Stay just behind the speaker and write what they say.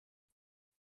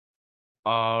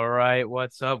All right,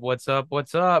 what's up? What's up?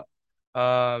 What's up?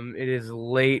 It is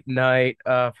late night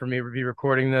for me to be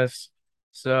recording this,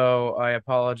 so I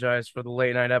apologize for the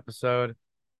late night episode.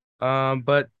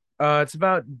 But it's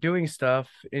about doing stuff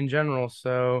in general.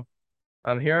 So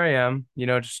here I am,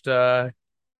 just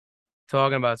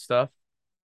talking about stuff.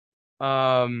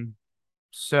 Um,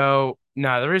 so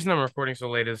the reason I'm recording so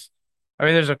late is, I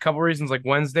mean, there's a couple reasons. Like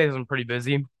Wednesdays, I'm pretty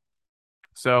busy.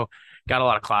 So got a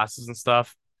lot of classes and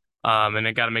stuff. And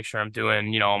I got to make sure I'm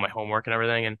doing, all my homework and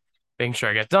everything and making sure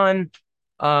I get done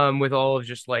with all of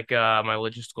just like my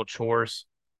logistical chores.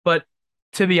 But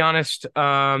to be honest,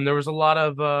 there was a lot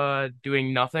of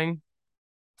doing nothing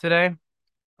today.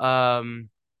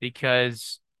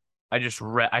 Because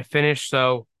I finished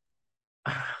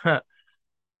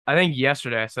I think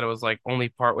yesterday I said it was like only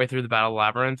partway through the Battle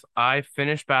Labyrinth. I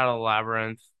finished Battle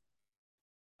Labyrinth.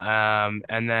 And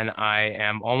then I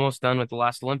am almost done with The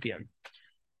Last Olympian.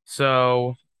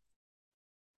 So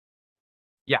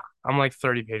yeah, I'm like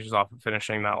 30 pages off of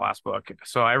finishing that last book.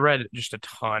 So I read just a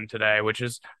ton today, which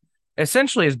is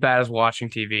essentially as bad as watching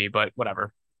TV, but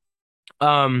whatever.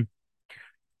 Um,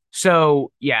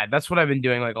 so yeah, that's what I've been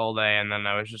doing like all day, and then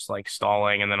I was just like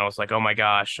stalling, and then I was like, oh my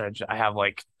gosh, I have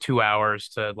like 2 hours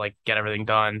to like get everything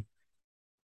done.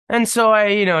 And so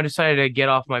I, decided to get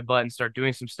off my butt and start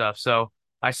doing some stuff. So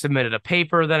I submitted a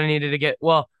paper that I needed to get.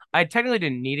 Well, I technically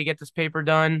didn't need to get this paper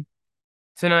done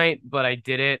tonight, but I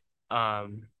did it.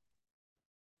 Um,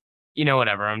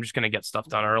 whatever. I'm just gonna get stuff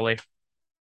done early.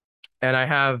 And I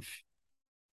have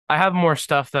more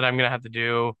stuff that I'm gonna have to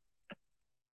do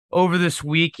over this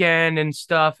weekend and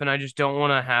stuff, and I just don't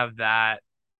want to have that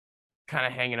kind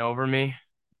of hanging over me.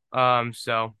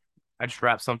 So I just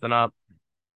wrap something up.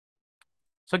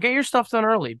 So get your stuff done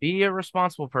early. Be a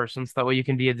responsible person so that way you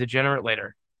can be a degenerate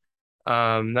later.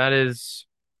 That is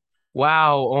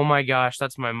wow, oh my gosh,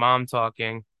 that's my mom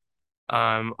talking.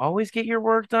 Always get your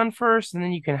work done first and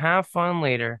then you can have fun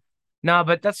later. Nah,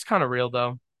 but that's kind of real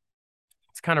though.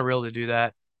 It's kind of real to do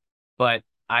that. But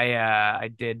I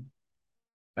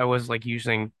was like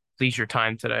using leisure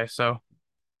time today, so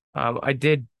I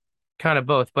did kind of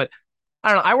both. But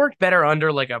I don't know, I work better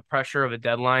under like a pressure of a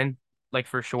deadline, like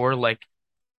for sure. Like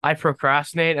I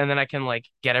procrastinate and then I can like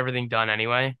get everything done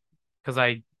anyway because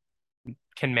I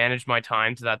can manage my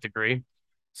time to that degree.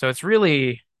 So it's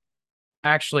really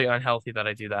actually unhealthy that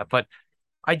I do that, but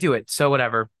I do it. So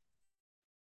whatever.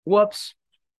 Whoops.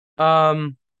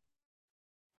 Um,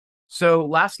 so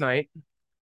last night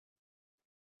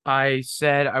I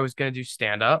said I was gonna do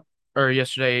stand up, or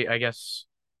yesterday, I guess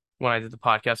when I did the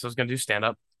podcast, I was gonna do stand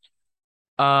up.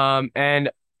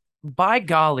 And by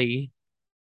golly,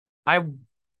 I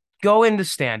go into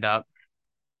stand up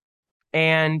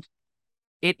and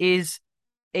it is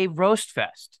a roast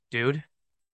fest, dude.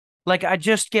 Like I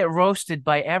just get roasted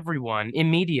by everyone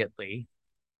immediately.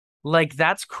 Like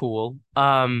that's cool.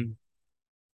 And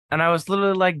I was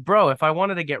literally like, bro, if I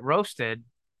wanted to get roasted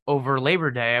over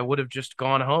Labor Day, I would have just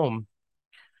gone home.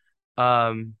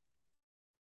 Um,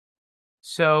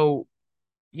 so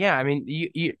yeah, I mean,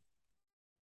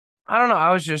 I don't know.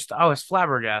 I was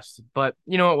flabbergasted, but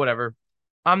you know what? Whatever.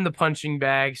 I'm the punching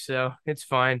bag, so it's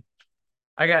fine.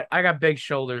 I got big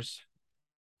shoulders,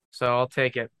 so I'll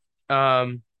take it.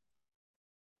 Um,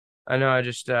 I know I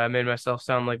just made myself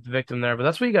sound like the victim there, but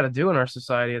that's what you got to do in our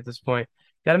society at this point.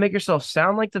 Got to make yourself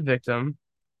sound like the victim.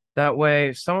 That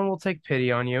way, someone will take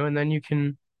pity on you, and then you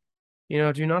can,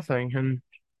 do nothing and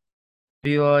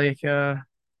be like, oh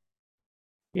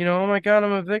my God,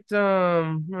 I'm a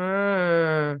victim.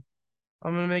 I'm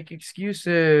gonna make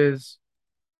excuses.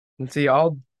 And see,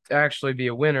 I'll actually be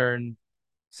a winner and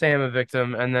say I'm a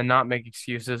victim and then not make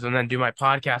excuses and then do my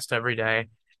podcast every day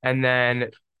and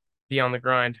then be on the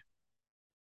grind.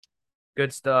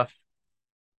 Good stuff.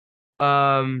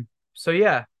 So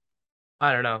yeah,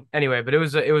 I don't know. Anyway, but it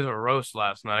was a roast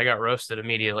last night. I got roasted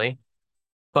immediately.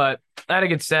 But I had a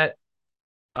good set.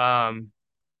 Um,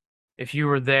 if you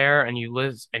were there and you're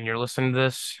listening to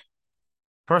this,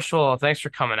 first of all, thanks for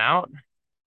coming out.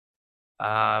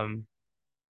 Um,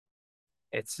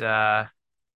 it's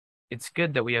it's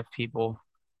good that we have people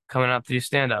coming out to do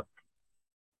stand up.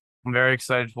 I'm very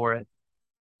excited for it.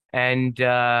 And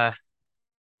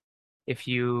if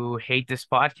you hate this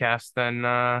podcast,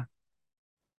 then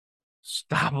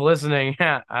stop listening.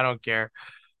 I don't care.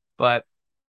 But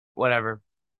whatever.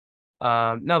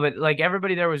 No, but like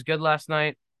everybody there was good last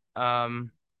night.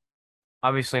 Um,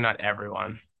 obviously not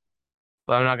everyone,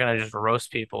 but I'm not gonna just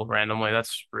roast people randomly.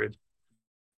 That's rude.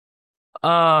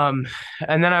 Um,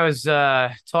 and then I was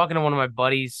talking to one of my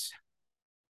buddies,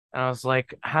 and I was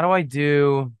like, "How do I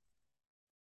do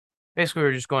basically we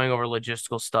were just going over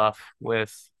logistical stuff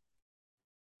with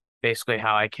basically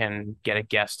how I can get a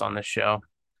guest on the show.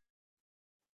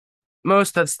 Most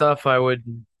of that stuff I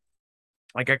would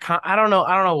like I don't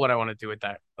know what I want to do with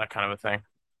that kind of a thing.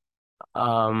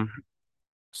 Um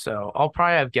so I'll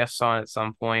probably have guests on at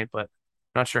some point, but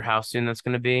I'm not sure how soon that's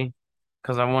going to be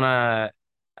because I want to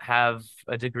have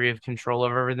a degree of control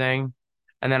over everything.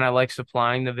 And then I like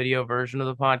supplying the video version of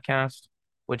the podcast,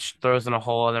 which throws in a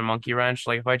whole other monkey wrench.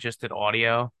 Like if I just did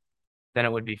audio, then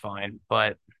it would be fine,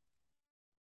 but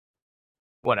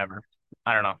whatever.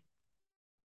 I don't know.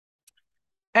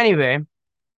 Anyway,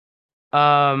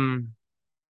 um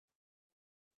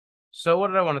so what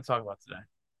did I want to talk about today?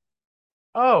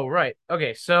 Oh, right.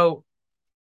 Okay, so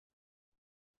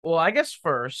well, I guess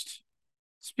first,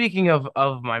 speaking of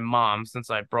my mom, since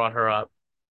I brought her up,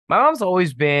 my mom's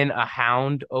always been a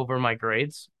hound over my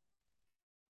grades.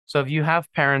 So if you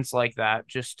have parents like that,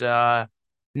 just know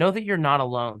that you're not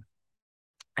alone.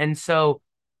 And so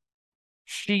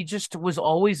she just was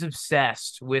always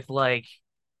obsessed with like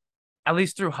at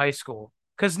least through high school.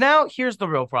 Because now here's the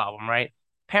real problem, right?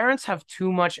 Parents have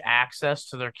too much access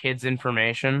to their kids'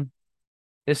 information.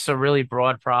 This is a really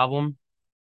broad problem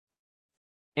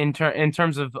in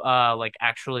terms of like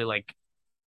actually like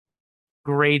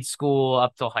grade school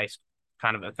up till high school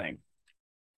kind of a thing.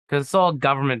 Because it's all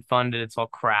government funded, it's all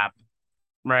crap,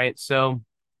 right? So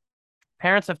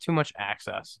parents have too much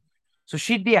access. So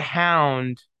she'd be a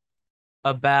hound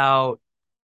about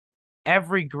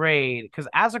every grade because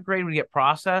as a grade would get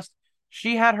processed,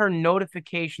 she had her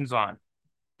notifications on.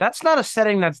 That's not a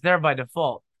setting that's there by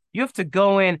default. You have to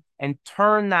go in and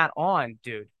turn that on,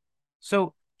 dude.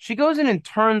 So she goes in and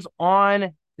turns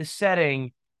on the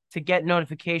setting to get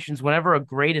notifications whenever a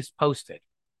grade is posted.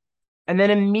 And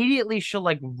then immediately she'll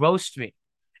like roast me.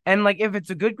 And like if it's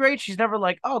a good grade, she's never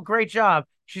like, "Oh, great job."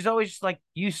 She's always just like,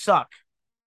 "You suck."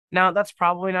 Now, that's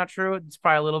probably not true. It's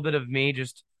probably a little bit of me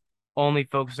just only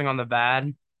focusing on the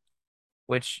bad,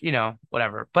 which,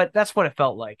 whatever. But that's what it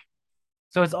felt like.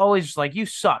 So it's always just like, "You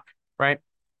suck," right?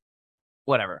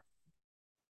 Whatever.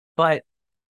 But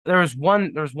there was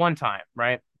one time,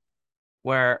 right,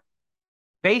 where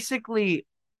basically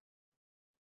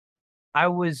I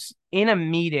was in a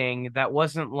meeting that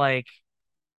wasn't like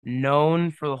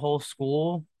known for the whole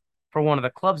school for one of the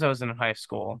clubs I was in high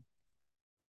school.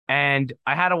 And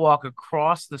I had to walk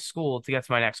across the school to get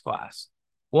to my next class.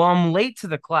 Well, I'm late to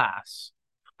the class.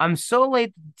 I'm so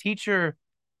late that the teacher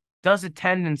does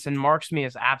attendance and marks me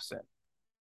as absent.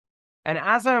 And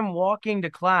as I'm walking to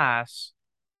class,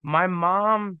 my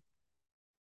mom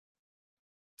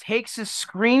takes a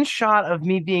screenshot of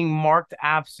me being marked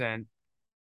absent,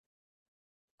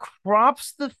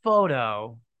 crops the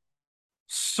photo,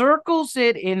 circles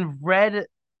it in red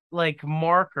like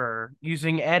marker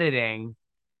using editing,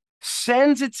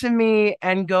 sends it to me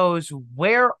and goes,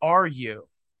 "Where are you?"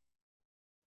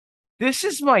 This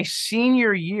is my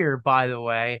senior year, by the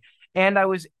way, and I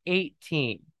was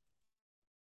 18.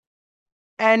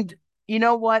 And you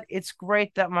know what? It's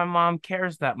great that my mom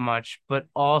cares that much, but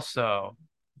also,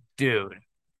 dude,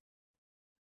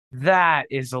 that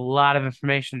is a lot of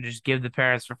information to just give the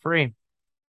parents for free.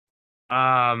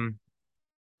 Um,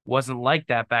 wasn't like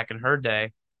that back in her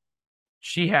day.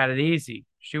 She had it easy.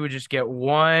 She would just get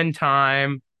one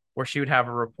time where she would have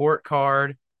a report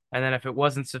card, and then if it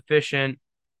wasn't sufficient,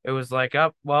 it was like,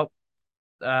 oh, well,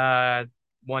 uh,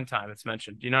 one time it's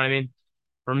mentioned. You know what I mean?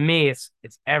 For me, it's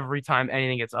every time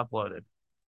anything gets uploaded.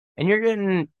 And you're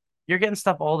getting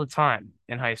stuff all the time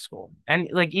in high school. And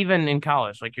like even in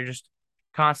college, like you're just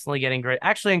constantly getting grades.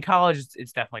 Actually, in college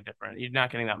it's definitely different. You're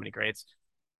not getting that many grades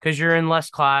because you're in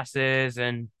less classes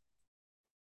and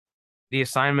the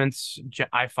assignments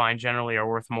I find generally are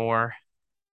worth more.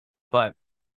 But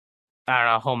I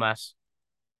don't know, whole mess.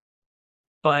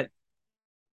 But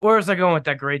where was I going with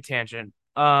that grade tangent?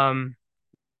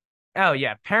 Oh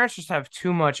yeah, parents just have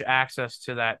too much access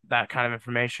to that kind of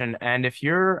information. And if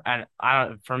you're and I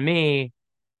don't for me,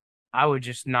 I would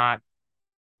just not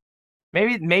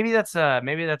maybe that's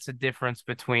a difference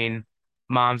between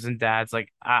moms and dads.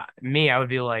 Like me, I would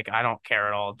be like, I don't care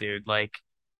at all, dude. Like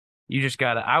you just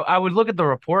gotta I would look at the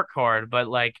report card, but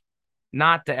like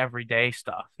not the everyday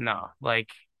stuff. No. Like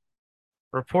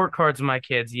report cards of my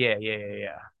kids, yeah, yeah, yeah,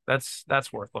 yeah.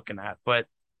 That's worth looking at. But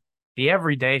the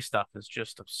everyday stuff is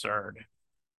just absurd.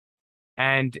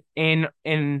 And in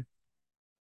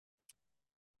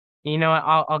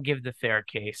I'll give the fair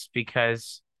case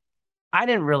because I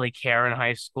didn't really care in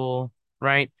high school,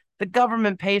 right? The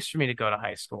government pays for me to go to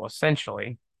high school,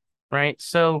 essentially, right?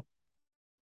 So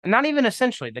Not even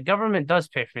essentially. The government does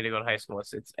pay for me to go to high school.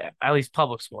 It's at least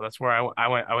public school. That's where I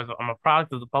went. I'm a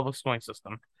product of the public schooling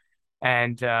system,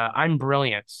 and I'm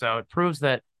brilliant. So it proves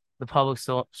that the public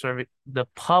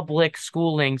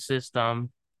schooling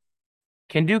system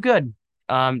can do good.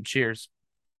 Cheers.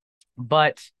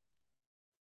 But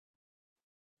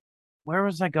where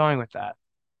was I going with that?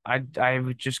 I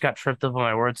just got tripped up on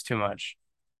my words too much.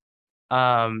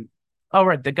 Um, oh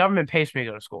right, the government pays me to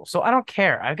go to school, so I don't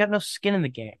care. I've got no skin in the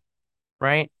game,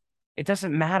 right? It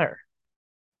doesn't matter.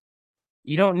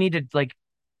 You don't need to like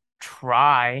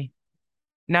try.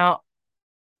 Now,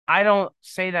 I don't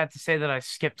say that to say that I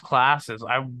skipped classes.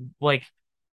 Like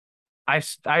I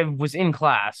was in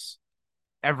class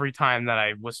every time that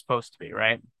I was supposed to be,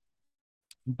 right?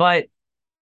 But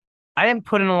I didn't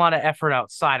put in a lot of effort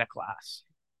outside of class.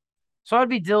 So I'd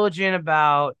be diligent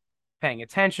about paying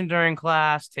attention during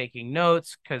class, taking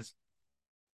notes, because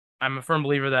I'm a firm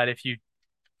believer that if you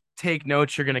take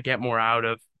notes, you're going to get more out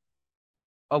of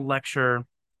a lecture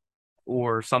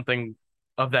or something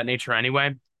of that nature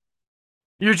anyway.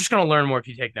 You're just going to learn more if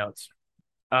you take notes,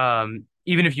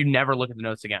 even if you never look at the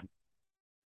notes again.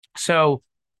 So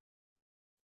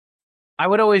I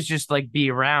would always just like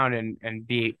be around and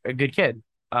be a good kid.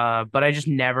 But I just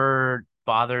never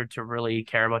bothered to really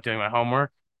care about doing my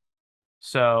homework.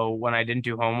 So when I didn't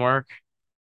do homework,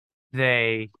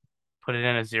 they put it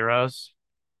in as zeros.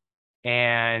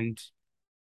 And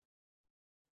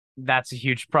that's a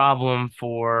huge problem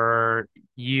for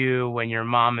you when your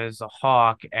mom is a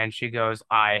hawk and she goes,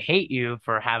 I hate you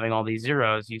for having all these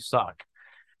zeros. You suck.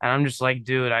 And I'm just like,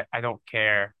 dude, I don't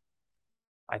care.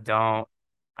 I don't.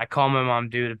 I call my mom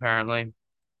dude, apparently.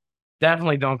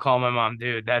 Definitely don't call my mom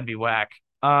dude. That'd be whack.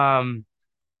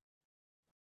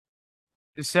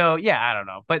 So yeah, I don't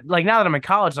know. But like now that I'm in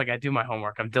college, like I do my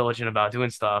homework. I'm diligent about doing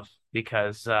stuff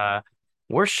because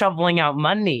we're shoveling out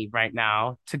money right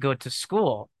now to go to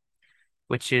school,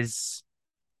 which is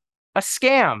a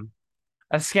scam.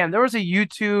 A scam. There was a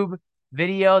YouTube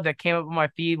video that came up on my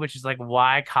feed, which is like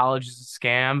why college is a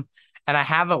scam. And I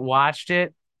haven't watched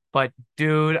it, but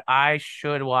dude, I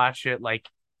should watch it like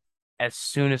as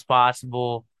soon as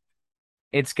possible.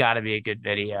 It's got to be a good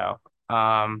video.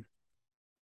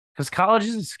 Because college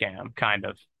is a scam, kind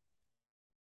of.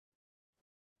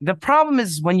 The problem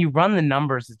is when you run the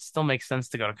numbers, it still makes sense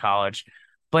to go to college.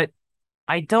 But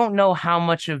I don't know how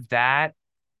much of that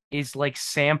is like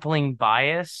sampling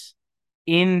bias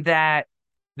in that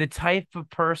the type of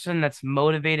person that's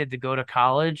motivated to go to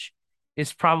college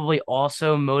is probably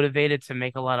also motivated to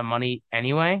make a lot of money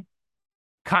anyway,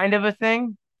 kind of a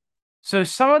thing. So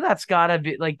some of that's gotta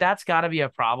be like that's gotta be a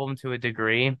problem to a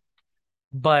degree.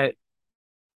 But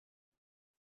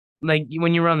like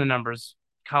when you run the numbers,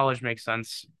 college makes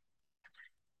sense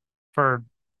for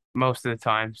most of the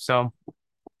time. So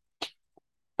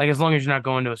like as long as you're not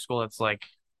going to a school that's like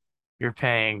you're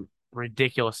paying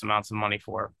ridiculous amounts of money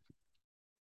for.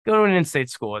 Go to an in-state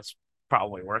school, it's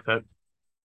probably worth it.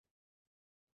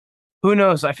 Who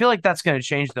knows? I feel like that's going to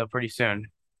change though pretty soon.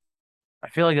 I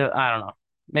feel like I don't know.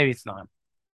 Maybe it's not.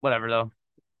 Whatever though.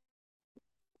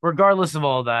 Regardless of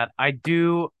all that, I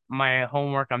do my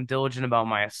homework. I'm diligent about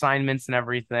my assignments and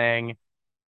everything.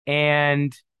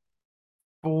 And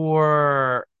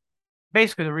for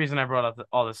basically the reason I brought up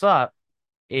all this up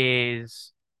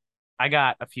is I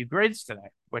got a few grades today,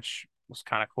 which was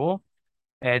kind of cool.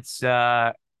 It's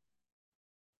I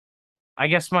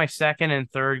guess my second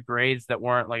and third grades that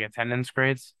weren't like attendance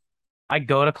grades. I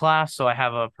go to class, so I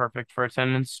have a perfect for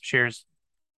attendance. Cheers.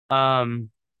 Um,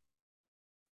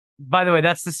 by the way,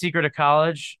 that's the secret of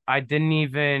college. I didn't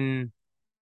even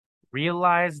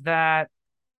realize that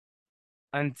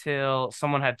until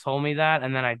someone had told me that,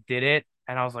 and then I did it,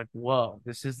 and I was like, whoa,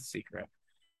 this is the secret.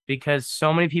 Because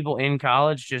so many people in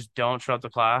college just don't show up to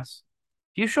class.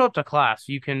 If you show up to class,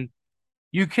 you can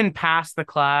pass the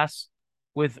class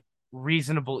with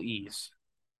reasonable ease.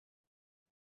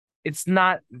 It's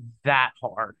not that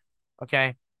hard.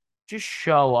 Okay. Just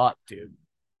show up, dude.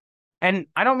 And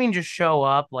I don't mean just show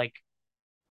up like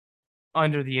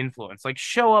under the influence. Like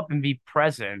show up and be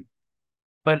present,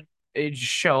 but just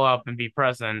show up and be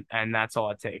present, and that's all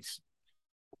it takes.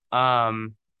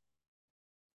 Um,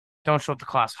 don't show up to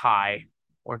class high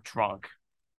or drunk.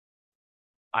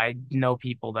 I know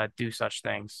people that do such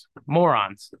things.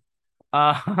 Morons.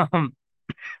 Um,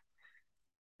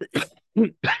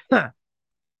 I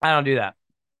don't do that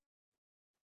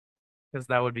because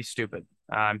that would be stupid.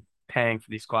 I'm paying for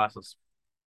these classes.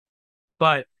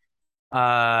 But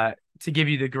uh to give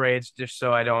you the grades just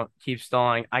so I don't keep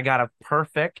stalling, I got a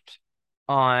perfect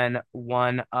on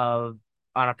on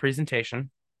a presentation,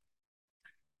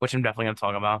 which I'm definitely gonna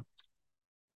talk about.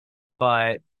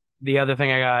 But the other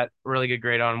thing I got a really good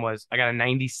grade on was I got a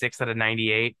 96 out of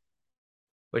 98,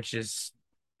 which is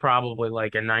probably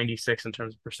like a 96 in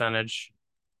terms of percentage,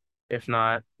 if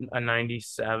not a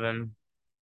 97.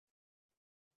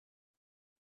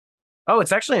 Oh,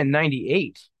 it's actually a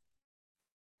 98.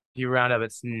 If you round up,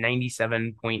 it's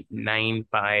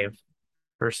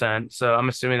 97.95%. So I'm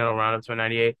assuming it'll round up to a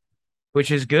 98,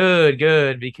 which is good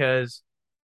because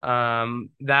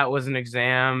that was an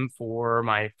exam for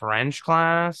my French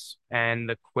class, and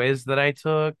the quiz that I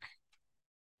took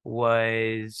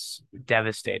was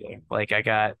devastating. Like I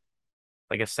got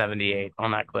like a 78 on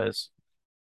that quiz.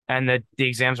 And the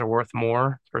exams are worth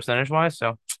more percentage wise,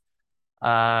 so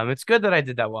it's good that I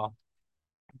did that well.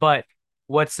 But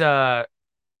what's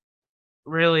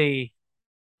really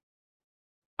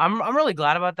I'm really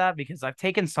glad about that because I've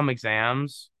taken some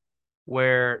exams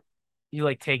where you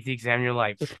like take the exam, you're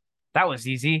like, that was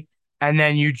easy, and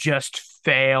then you just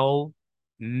fail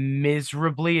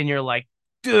miserably, and you're like,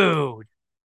 dude,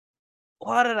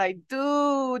 what did I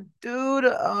do, dude?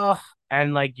 Ugh.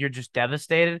 And like you're just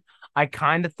devastated. I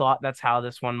kind of thought that's how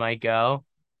this one might go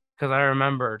because I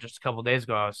remember just a couple days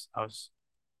ago I was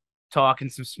talking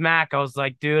some smack. I was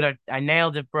like, dude, I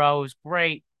nailed it, bro. It was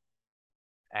great.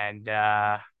 And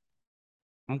I'm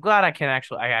glad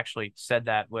I actually said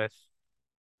that with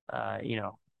you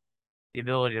know, the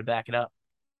ability to back it up.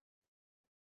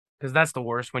 Because that's the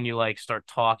worst when you like start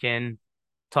talking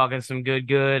some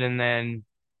good, and then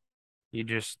you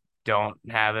just don't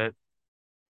have it.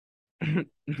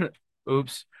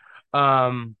 Oops.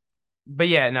 Um, but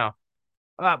yeah, no.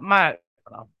 My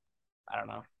I don't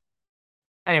know.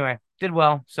 Anyway, did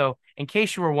well. So, in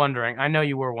case you were wondering, I know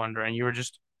you were wondering, you were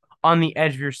just on the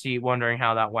edge of your seat wondering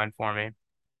how that went for me.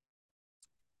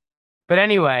 But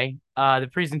anyway, the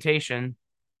presentation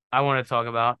I want to talk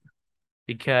about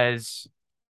because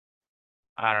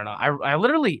I don't know. I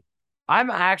literally I'm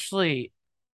actually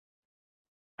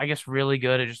I guess really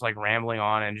good at just like rambling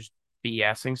on and just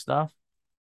BSing stuff.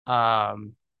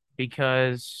 Um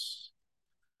because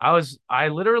I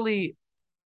literally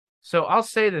so I'll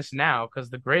say this now because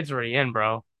the grade's already in,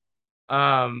 bro.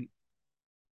 Um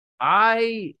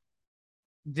I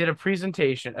did a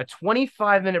presentation, a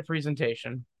 25-minute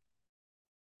presentation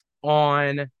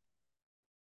on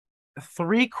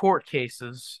three court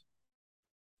cases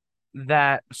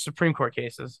that Supreme Court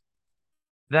cases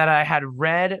that I had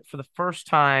read for the first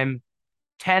time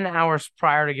 10 hours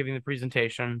prior to giving the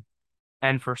presentation.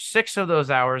 And for 6 of those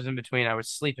hours in between, I was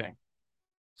sleeping.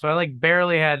 So I like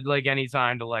barely had like any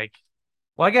time to like,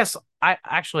 well, I guess I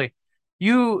actually,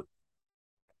 you,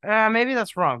 maybe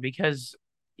that's wrong because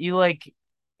you like,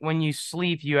 when you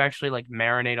sleep, you actually like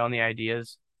marinate on the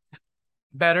ideas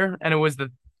better. And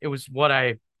it was what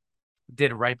I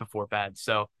did right before bed.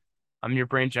 So your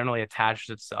brain generally attaches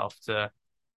itself to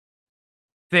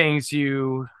things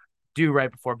you do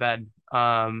right before bed,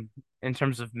 in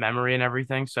terms of memory and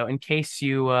everything. So in case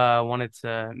you wanted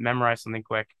to memorize something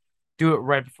quick, do it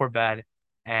right before bed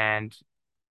and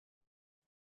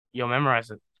you'll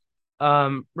memorize it.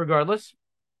 Regardless,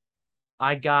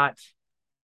 I got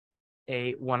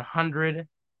a 100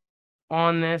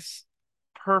 on this,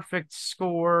 perfect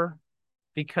score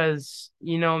because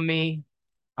you know me,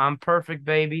 I'm perfect,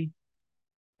 baby.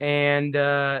 And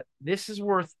this was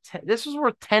worth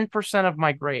 10% of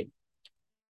my grade.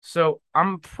 So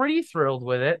I'm pretty thrilled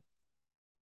with it.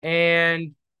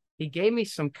 And he gave me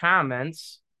some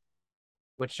comments,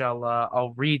 which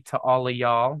I'll read to all of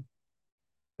y'all,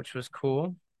 which was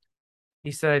cool.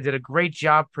 He said I did a great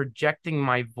job projecting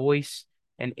my voice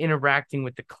and interacting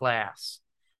with the class,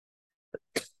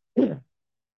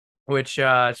 which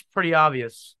is pretty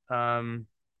obvious. To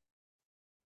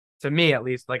me at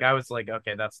least, like I was like,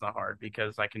 okay, that's not hard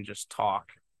because I can just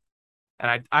talk.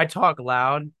 And I talk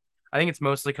loud. I think it's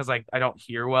mostly because I don't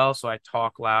hear well, so I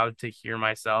talk loud to hear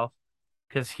myself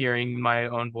because hearing my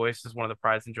own voice is one of the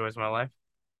prides and joys of my life.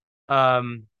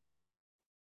 Um,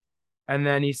 and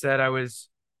then he said I was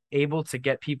able to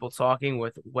get people talking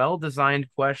with well-designed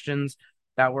questions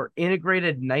that were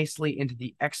integrated nicely into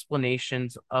the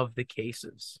explanations of the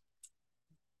cases,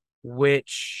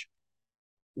 which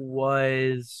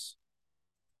was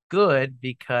good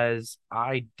because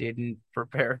I didn't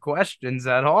prepare questions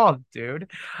at all, dude.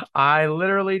 I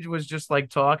literally was just like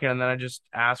talking and then I just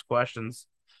asked questions.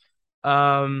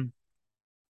 Um,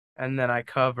 and then I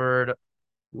covered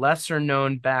lesser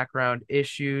known background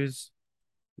issues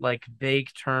like vague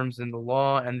terms in the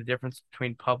law and the difference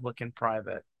between public and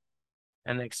private.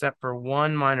 And except for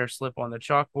one minor slip on the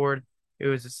chalkboard, it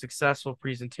was a successful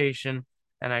presentation,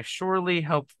 and I surely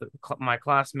helped my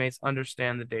classmates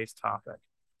understand the day's topic,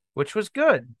 which was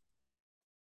good.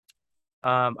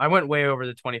 I went way over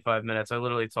the 25 minutes. I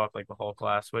literally talked like the whole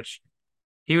class, which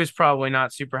he was probably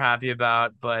not super happy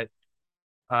about, but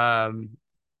um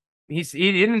he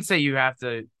didn't say you have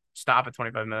to stop at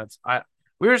 25 minutes. I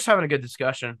We were just having a good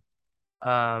discussion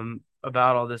about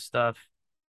all this stuff,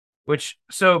 which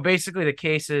so basically the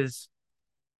case is,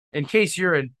 in case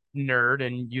you're a nerd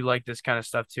and you like this kind of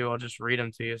stuff too, I'll just read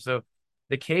them to you. So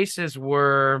the cases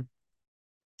were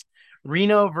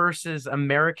Reno versus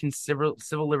American Civil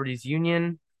Liberties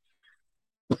Union,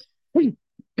 and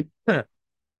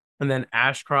then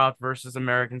Ashcroft versus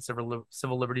American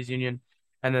Civil Liberties Union,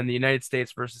 and then the United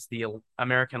States versus the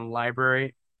American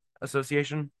Library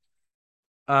Association.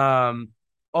 Um,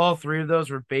 all three of those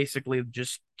were basically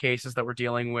just cases that were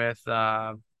dealing with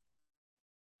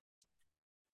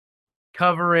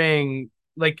covering,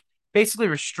 like, basically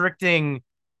restricting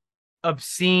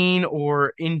obscene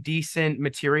or indecent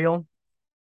material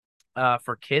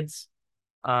for kids.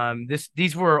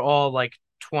 These were all like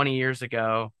 20 years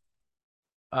ago,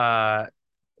 uh,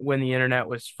 when the internet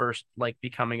was first like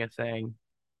becoming a thing.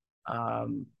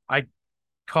 I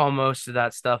call most of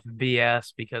that stuff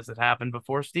BS because it happened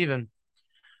before Steven.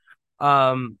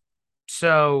 Um,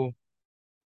 so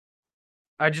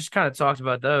I just kind of talked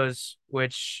about those,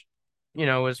 which,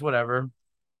 was whatever.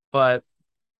 But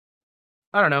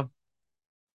I don't know.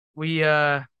 We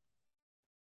it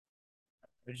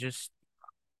just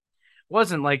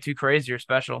wasn't like too crazy or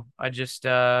special. I just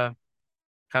kind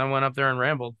of went up there and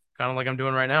rambled, kind of like I'm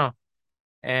doing right now.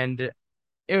 And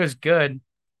it was good.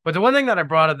 But the one thing that I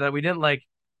brought up that we didn't like,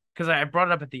 because I brought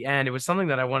it up at the end, it was something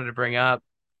that I wanted to bring up,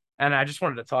 and I just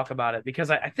wanted to talk about it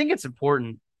because I think it's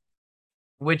important,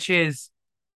 which is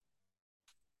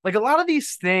like a lot of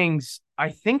these things I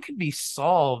think could be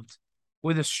solved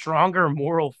with a stronger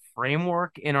moral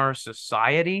framework in our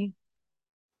society.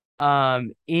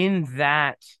 In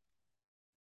that,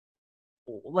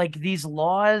 like, these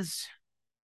laws,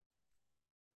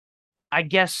 I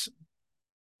guess,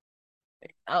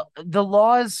 the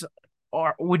laws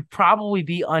are would probably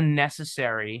be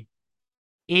unnecessary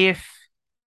if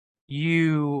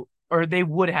you or they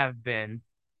would have been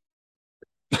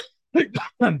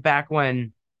back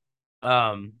when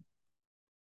um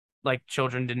like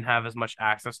children didn't have as much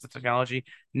access to technology.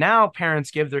 Now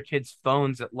parents give their kids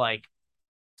phones at like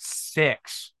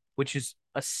 6, which is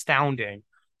astounding.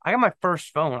 I got my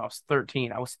first phone when I was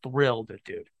 13. I was thrilled,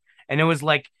 dude. And it was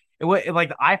like it was like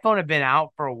the iPhone had been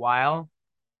out for a while.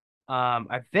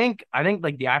 I think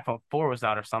like the iPhone 4 was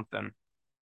out or something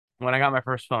when I got my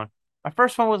first phone. My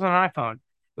first phone was an iPhone.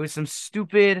 It was some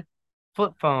stupid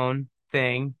flip phone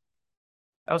thing.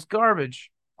 That was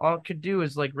garbage. All it could do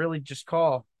is like really just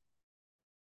call.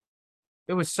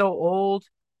 It was so old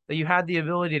that you had the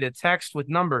ability to text with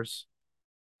numbers.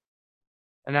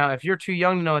 And now, if you're too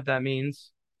young to know what that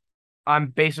means, I'm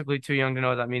basically too young to know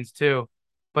what that means too.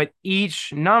 But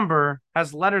each number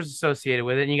has letters associated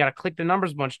with it, and you got to click the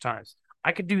numbers a bunch of times.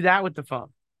 I could do that with the phone.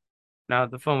 Now,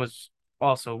 the phone was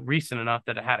also recent enough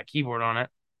that it had a keyboard on it,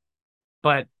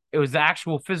 but it was the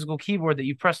actual physical keyboard that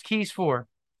you pressed keys for.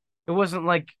 It wasn't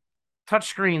like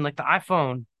touchscreen like the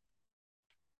iPhone.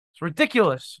 It's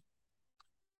ridiculous.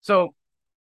 So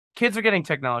kids are getting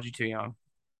technology too young.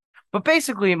 But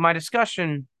basically, my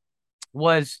discussion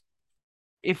was,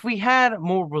 if we had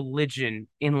more religion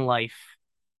in life,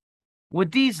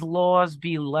 would these laws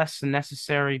be less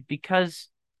necessary? Because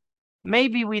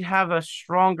maybe we'd have a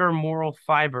stronger moral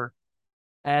fiber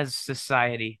as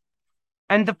society.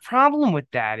 And the problem with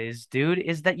that is, dude,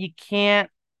 is that you can't,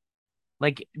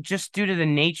 like, just due to the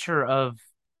nature of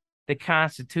the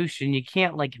Constitution, you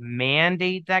can't like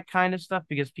mandate that kind of stuff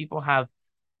because people have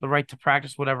the right to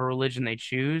practice whatever religion they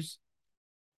choose.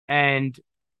 And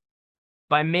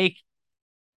by make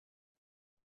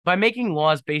by making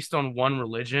laws based on one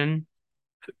religion,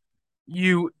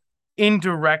 you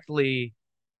indirectly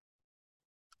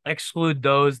exclude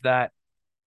those that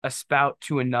espout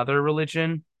to another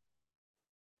religion,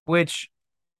 which,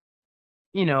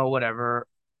 whatever.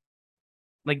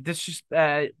 Like this just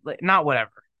like not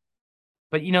whatever.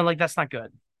 But like that's not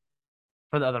good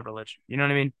for the other religion. You know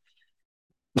what I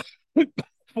mean?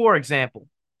 For example,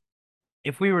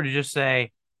 if we were to just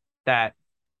say that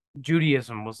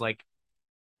Judaism was like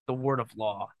the word of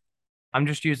law. I'm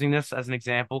just using this as an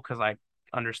example because I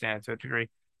understand it to a degree.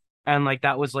 And like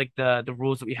that was like the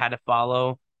rules that we had to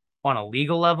follow on a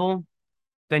legal level,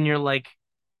 then you're like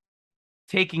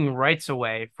taking rights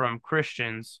away from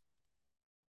Christians,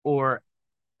 or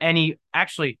any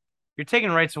actually you're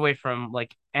taking rights away from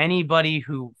like anybody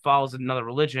who follows another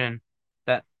religion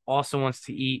that also wants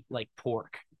to eat like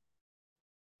pork,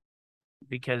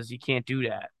 because you can't do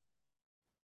that.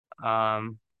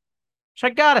 Um which I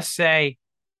gotta say,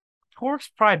 pork's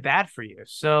probably bad for you.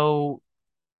 So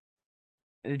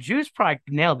the Jews probably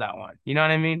nailed that one. You know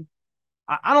what I mean?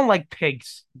 I don't like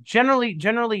pigs.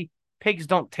 Generally, pigs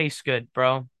don't taste good,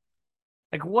 bro.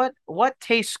 Like what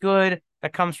tastes good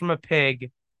that comes from a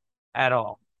pig at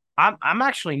all? I'm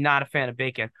actually not a fan of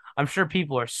bacon. I'm sure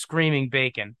people are screaming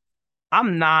bacon.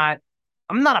 I'm not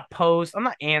I'm not opposed. I'm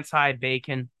not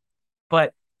anti-bacon,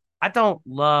 but I don't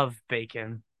love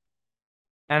bacon.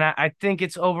 And I think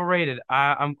it's overrated.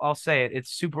 I'll say it. It's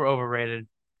super overrated.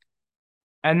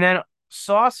 And then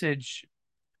sausage.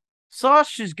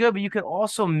 Sausage is good, but you could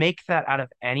also make that out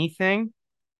of anything,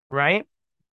 right?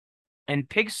 And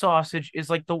pig sausage is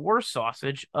like the worst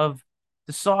sausage of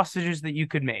the sausages that you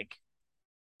could make,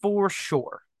 for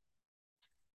sure.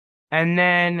 And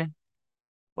then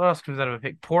what else comes out of a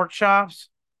pig? Pork chops.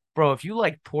 Bro, if you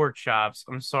like pork chops,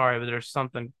 I'm sorry, but there's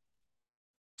something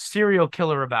serial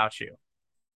killer about you.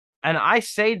 And I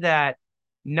say that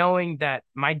knowing that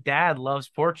my dad loves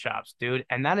pork chops, dude,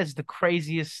 and that is the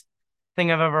craziest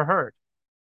thing I've ever heard.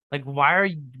 Like,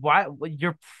 why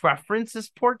your preference is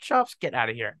pork chops? Get out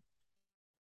of here.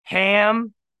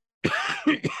 Ham,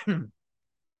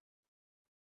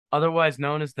 otherwise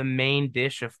known as the main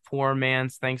dish of poor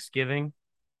man's Thanksgiving.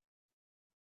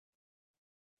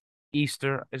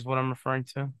 Easter is what I'm referring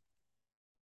to.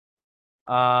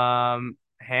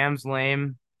 Ham's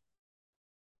lame.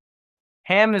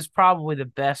 Ham is probably the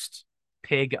best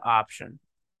pig option,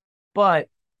 but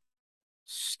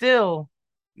still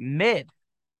mid.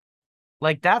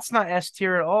 Like that's not S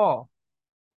tier at all.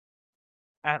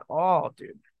 At all,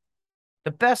 dude.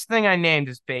 The best thing I named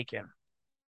is bacon,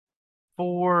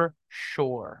 for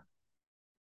sure.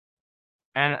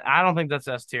 And I don't think that's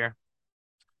S tier.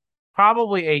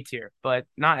 Probably A tier, but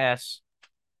not S.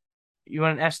 You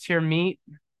want an S tier meat?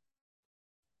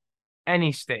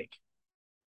 Any steak.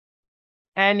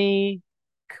 Any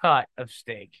cut of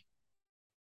steak.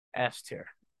 S tier.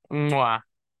 Mwah.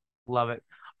 Love it.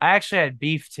 I actually had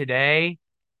beef today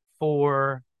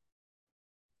for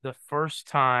the first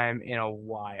time in a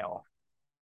while.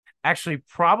 Actually,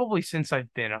 probably since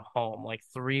I've been at home, like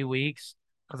 3 weeks,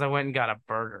 because I went and got a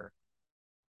burger.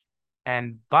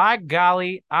 And by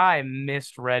golly, I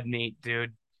missed red meat,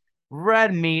 dude.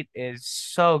 Red meat is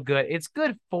so good. It's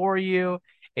good for you.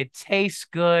 It tastes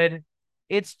good.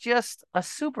 It's just a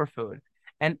superfood,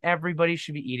 and everybody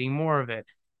should be eating more of it,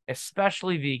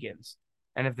 especially vegans.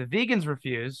 And if the vegans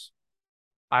refuse,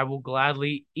 I will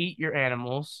gladly eat your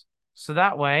animals. So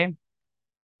that way,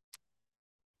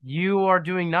 you are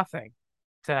doing nothing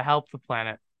to help the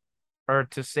planet or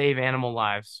to save animal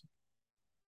lives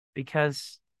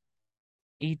because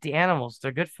eat the animals.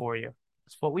 They're good for you.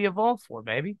 That's what we evolved for,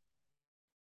 baby.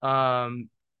 Um,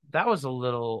 that was a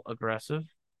little aggressive,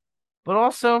 but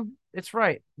also it's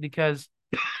right because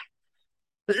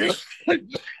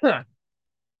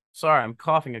sorry, I'm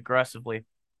coughing aggressively.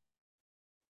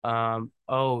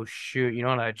 Oh shoot, you know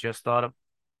what I just thought of?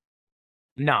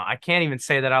 No, I can't even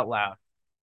say that out loud.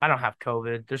 I don't have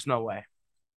COVID. There's no way.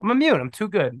 I'm immune. I'm too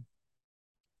good.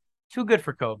 Too good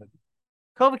for COVID.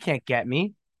 COVID can't get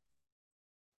me.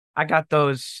 I got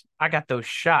those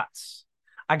shots.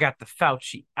 I got the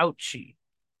Fauci ouchie.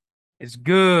 It's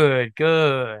good,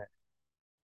 good.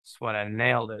 That's what I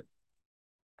nailed it.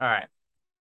 All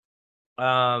right.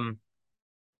 Um,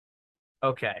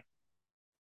 okay.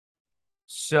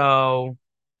 So,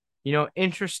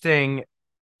 interesting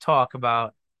talk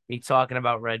about me talking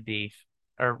about red beef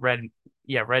or red,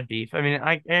 yeah, red beef. I mean,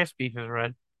 I guess beef is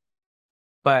red,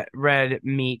 but red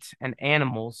meat and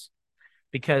animals.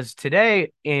 Because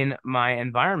today in my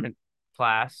environment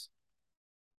class,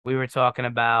 we were talking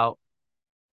about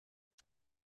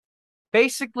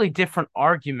basically different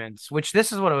arguments, which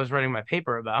this is what I was writing my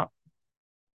paper about.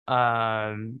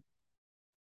 Um,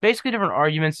 Basically different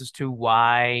arguments as to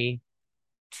why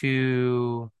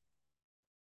to,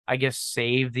 I guess,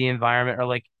 save the environment or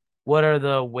like what are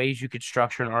the ways you could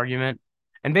structure an argument.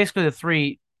 And basically the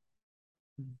three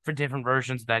for different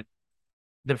versions that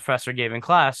the professor gave in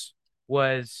class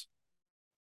was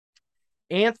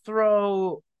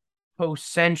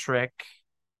anthropocentric,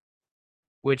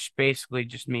 which basically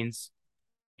just means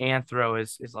anthro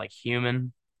is like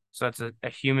human. So that's a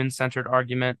human-centered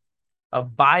argument, a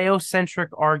biocentric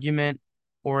argument,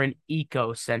 or an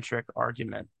ecocentric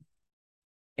argument.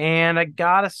 And I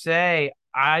gotta say,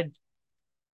 I'm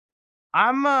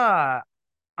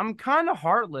I'm kind of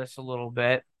heartless a little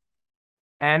bit,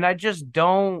 and I just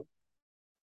don't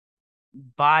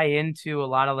buy into a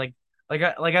lot of like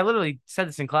I literally said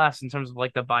this in class in terms of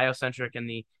like the biocentric and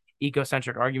the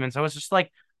ecocentric arguments. I was just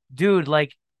like, dude,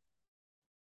 like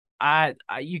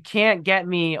you can't get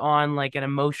me on like an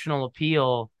emotional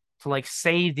appeal to like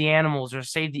save the animals or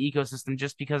save the ecosystem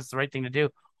just because it's the right thing to do.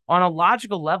 On a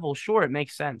logical level, sure, it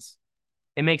makes sense.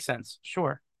 It makes sense,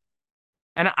 sure.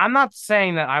 And I'm not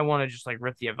saying that I want to just like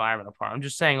rip the environment apart. I'm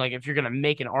just saying like if you're gonna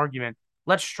make an argument,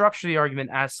 let's structure the argument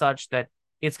as such that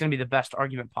it's gonna be the best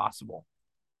argument possible,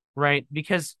 right?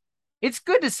 Because it's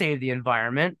good to save the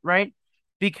environment, right?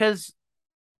 Because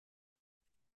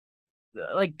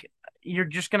like you're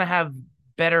just gonna have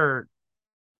better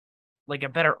like a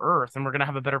better earth and we're gonna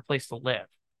have a better place to live,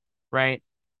 right?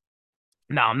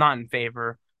 Now, I'm not in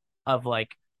favor of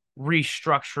like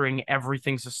restructuring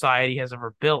everything society has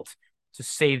ever built to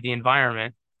save the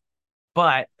environment,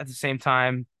 but at the same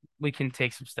time, we can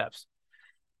take some steps.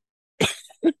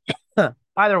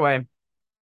 Either way,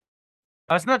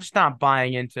 I was not just not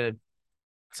buying into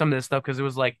some of this stuff because it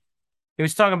was like he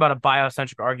was talking about a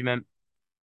biocentric argument.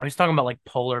 He was talking about like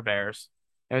polar bears.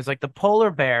 It was like the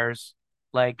polar bears,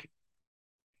 like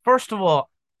first of all,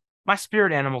 my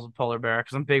spirit animal's a polar bear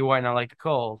because I'm big white and I like the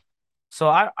cold. So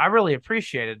I really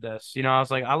appreciated this. I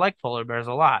was like, I like polar bears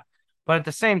a lot. But at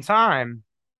the same time,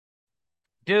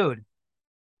 dude,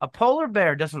 a polar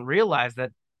bear doesn't realize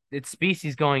that its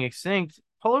species going extinct.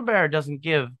 Polar bear doesn't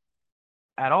give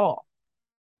at all.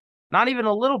 Not even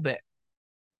a little bit.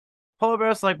 Polar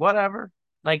bear's like, whatever.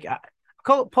 Like,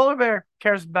 polar bear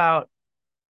cares about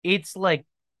its like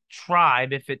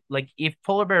tribe if it like if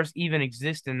polar bears even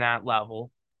exist in that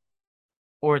level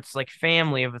or it's like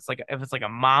family if it's like a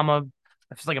mama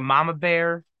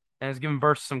bear and it's giving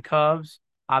birth to some cubs,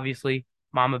 obviously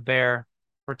mama bear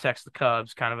protects the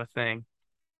cubs kind of a thing,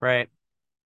 right?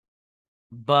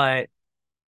 But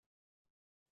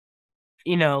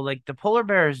like the polar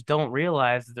bears don't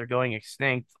realize that they're going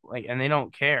extinct, like, and they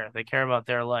don't care. They care about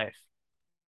their life.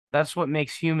 That's what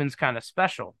makes humans kind of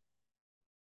special,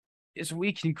 is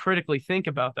we can critically think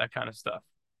about that kind of stuff.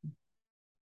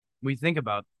 We think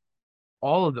about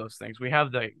all of those things. We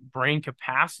have the brain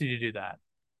capacity to do that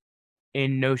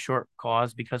in no short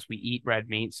cause because we eat red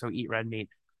meat. So eat red meat.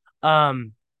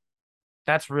 Um,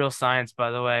 that's real science,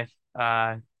 by the way.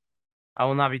 I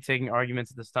will not be taking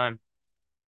arguments at this time.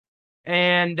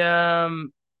 And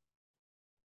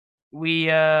we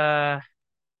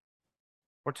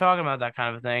we're talking about that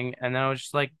kind of thing, and then I was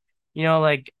just like,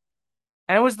 like,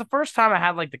 and it was the first time I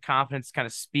had like the confidence to kind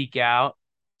of speak out,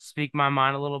 speak my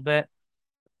mind a little bit.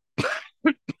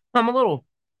 I'm a little,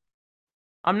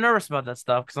 I'm nervous about that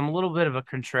stuff because I'm a little bit of a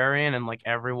contrarian in like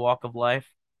every walk of life.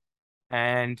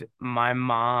 And my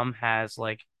mom has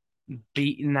like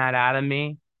beaten that out of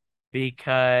me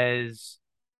because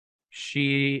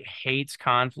she hates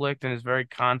conflict and is very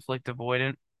conflict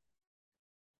avoidant.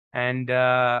 And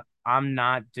I'm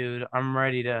not, dude. I'm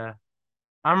ready to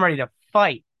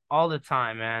fight all the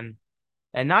time, man.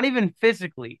 And not even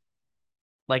physically,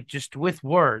 like just with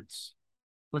words.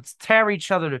 Let's tear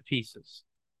each other to pieces.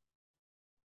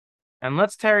 And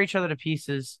let's tear each other to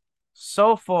pieces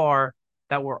so far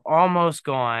that we're almost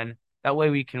gone. That way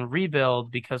we can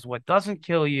rebuild because what doesn't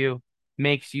kill you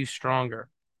makes you stronger.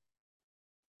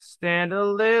 Stand a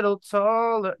little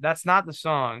taller. That's not the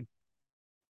song,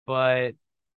 but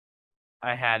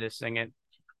I had to sing it.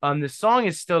 The song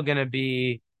is still gonna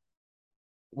be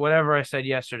whatever I said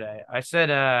yesterday. I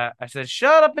said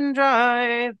shut up and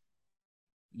drive.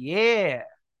 Yeah.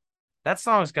 That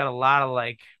song's got a lot of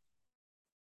like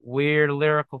weird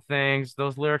lyrical things.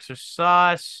 Those lyrics are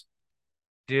sus,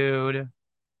 dude.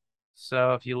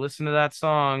 So if you listen to that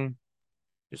song,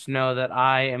 just know that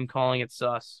I am calling it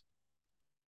sus.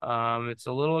 It's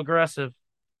a little aggressive,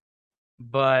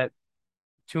 but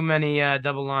too many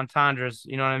double entendres,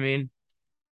 you know what I mean?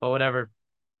 But whatever.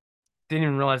 Didn't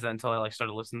even realize that until I like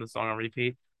started listening to the song on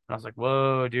repeat. And I was like,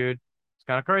 whoa, dude, it's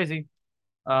kind of crazy.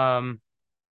 Um,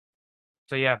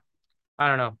 so yeah, I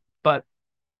don't know. But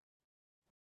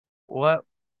what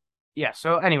yeah,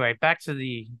 so anyway, back to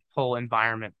the whole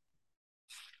environment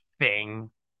thing.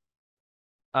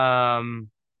 Um,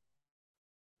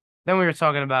 then we were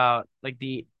talking about like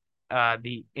the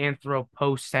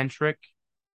anthropocentric.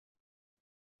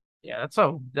 Yeah,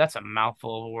 that's a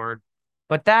mouthful of a word.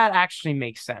 But that actually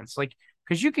makes sense. Like,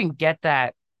 because you can get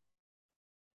that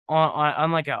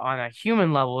on like on a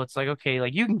human level, it's like, okay,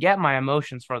 like you can get my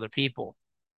emotions for other people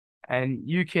and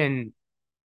you can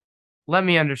let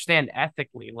me understand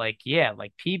ethically, like, yeah,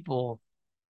 like people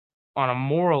on a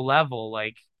moral level,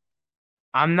 like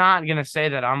I'm not gonna say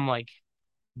that I'm like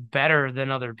better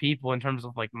than other people in terms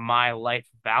of like my life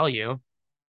value.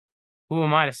 Who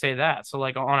am I to say that? So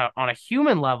like on a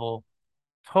human level,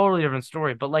 totally different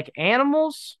story. But like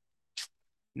animals,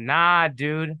 nah,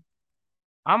 dude.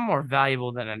 I'm more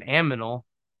valuable than an aminal.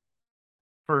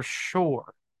 For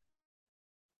sure.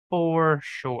 For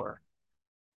sure.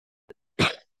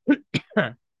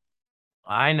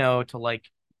 I know to like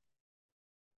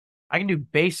I can do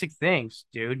basic things,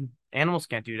 dude. Animals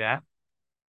can't do that.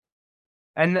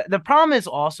 And the problem is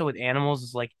also with animals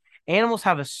is like animals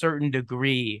have a certain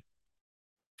degree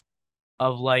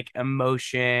of like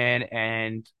emotion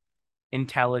and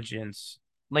intelligence.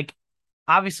 Like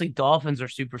obviously dolphins are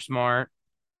super smart.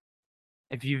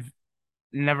 If you've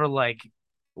never like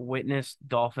witnessed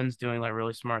dolphins doing like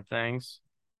really smart things,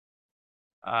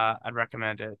 I'd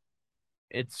recommend it.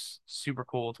 It's super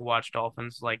cool to watch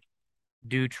dolphins like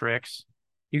do tricks.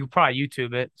 You could probably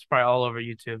YouTube it. It's probably all over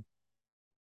YouTube.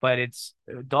 But it's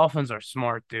dolphins are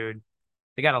smart, dude.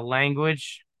 They got a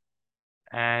language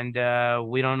and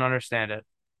we don't understand it.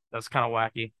 That's kind of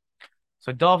wacky.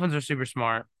 So dolphins are super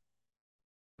smart.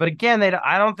 But again,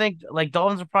 I don't think like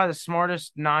dolphins are probably the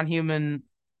smartest non-human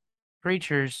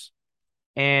creatures,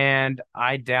 and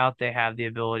I doubt they have the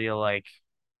ability to like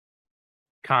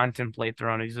contemplate their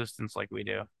own existence like we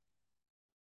do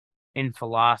in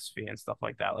philosophy and stuff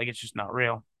like that. Like it's just not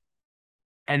real.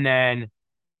 And then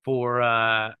for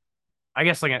I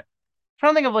guess like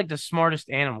trying to think of like the smartest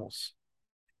animals.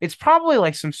 It's probably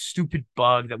like some stupid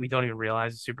bug that we don't even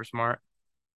realize is super smart,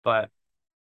 but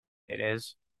it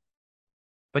is.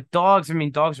 But dogs, I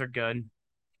mean, dogs are good.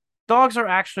 Dogs are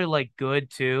actually like good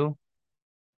too.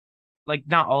 Like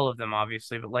not all of them,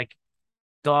 obviously, but like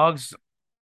dogs,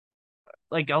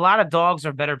 like a lot of dogs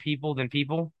are better people than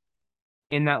people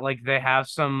in that like they have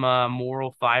some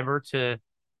moral fiber to,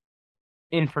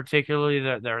 in particularly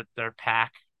their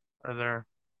pack or their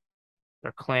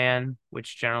clan,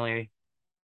 which generally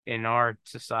in our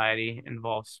society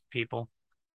involves people.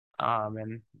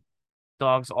 And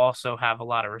dogs also have a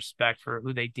lot of respect for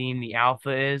who they deem the alpha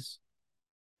is.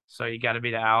 So you got to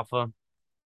be the alpha,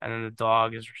 and then the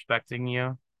dog is respecting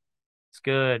you. It's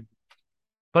good.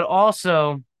 But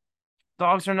also,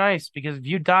 dogs are nice because if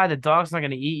you die, the dog's not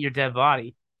going to eat your dead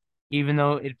body, even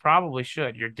though it probably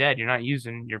should. You're dead. You're not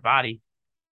using your body.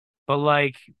 But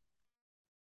like,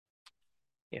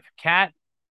 if a cat,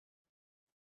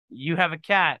 you have a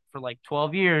cat for like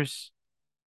 12 years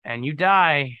and you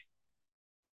die,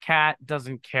 cat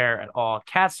doesn't care at all.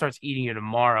 Cat starts eating you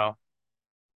tomorrow.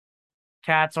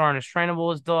 Cats aren't as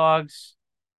trainable as dogs.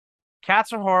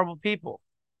 Cats are horrible people.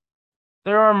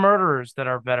 There are murderers that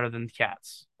are better than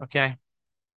cats. Okay.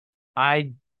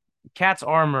 I Cats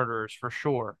are murderers for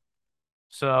sure.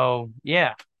 So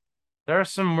yeah, there are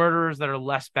some murderers that are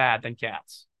less bad than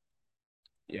cats.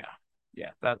 Yeah.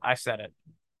 Yeah, that I said it.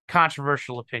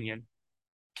 Controversial opinion.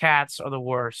 Cats are the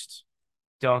worst.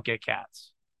 Don't get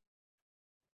cats.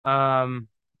 Um,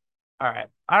 all right.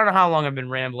 I don't know how long I've been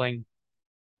rambling,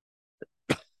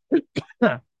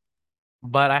 but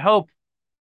I hope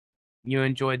you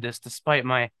enjoyed this despite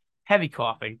my heavy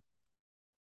coughing.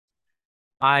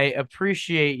 I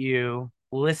appreciate you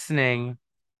listening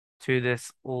to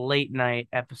this late night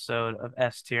episode of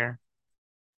S Tier.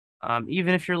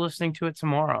 Even if you're listening to it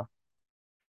tomorrow.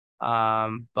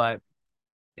 But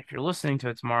if you're listening to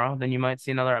it tomorrow, then you might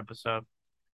see another episode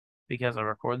because I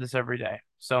record this every day.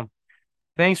 So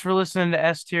thanks for listening to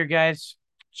S Tier, guys.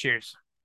 Cheers.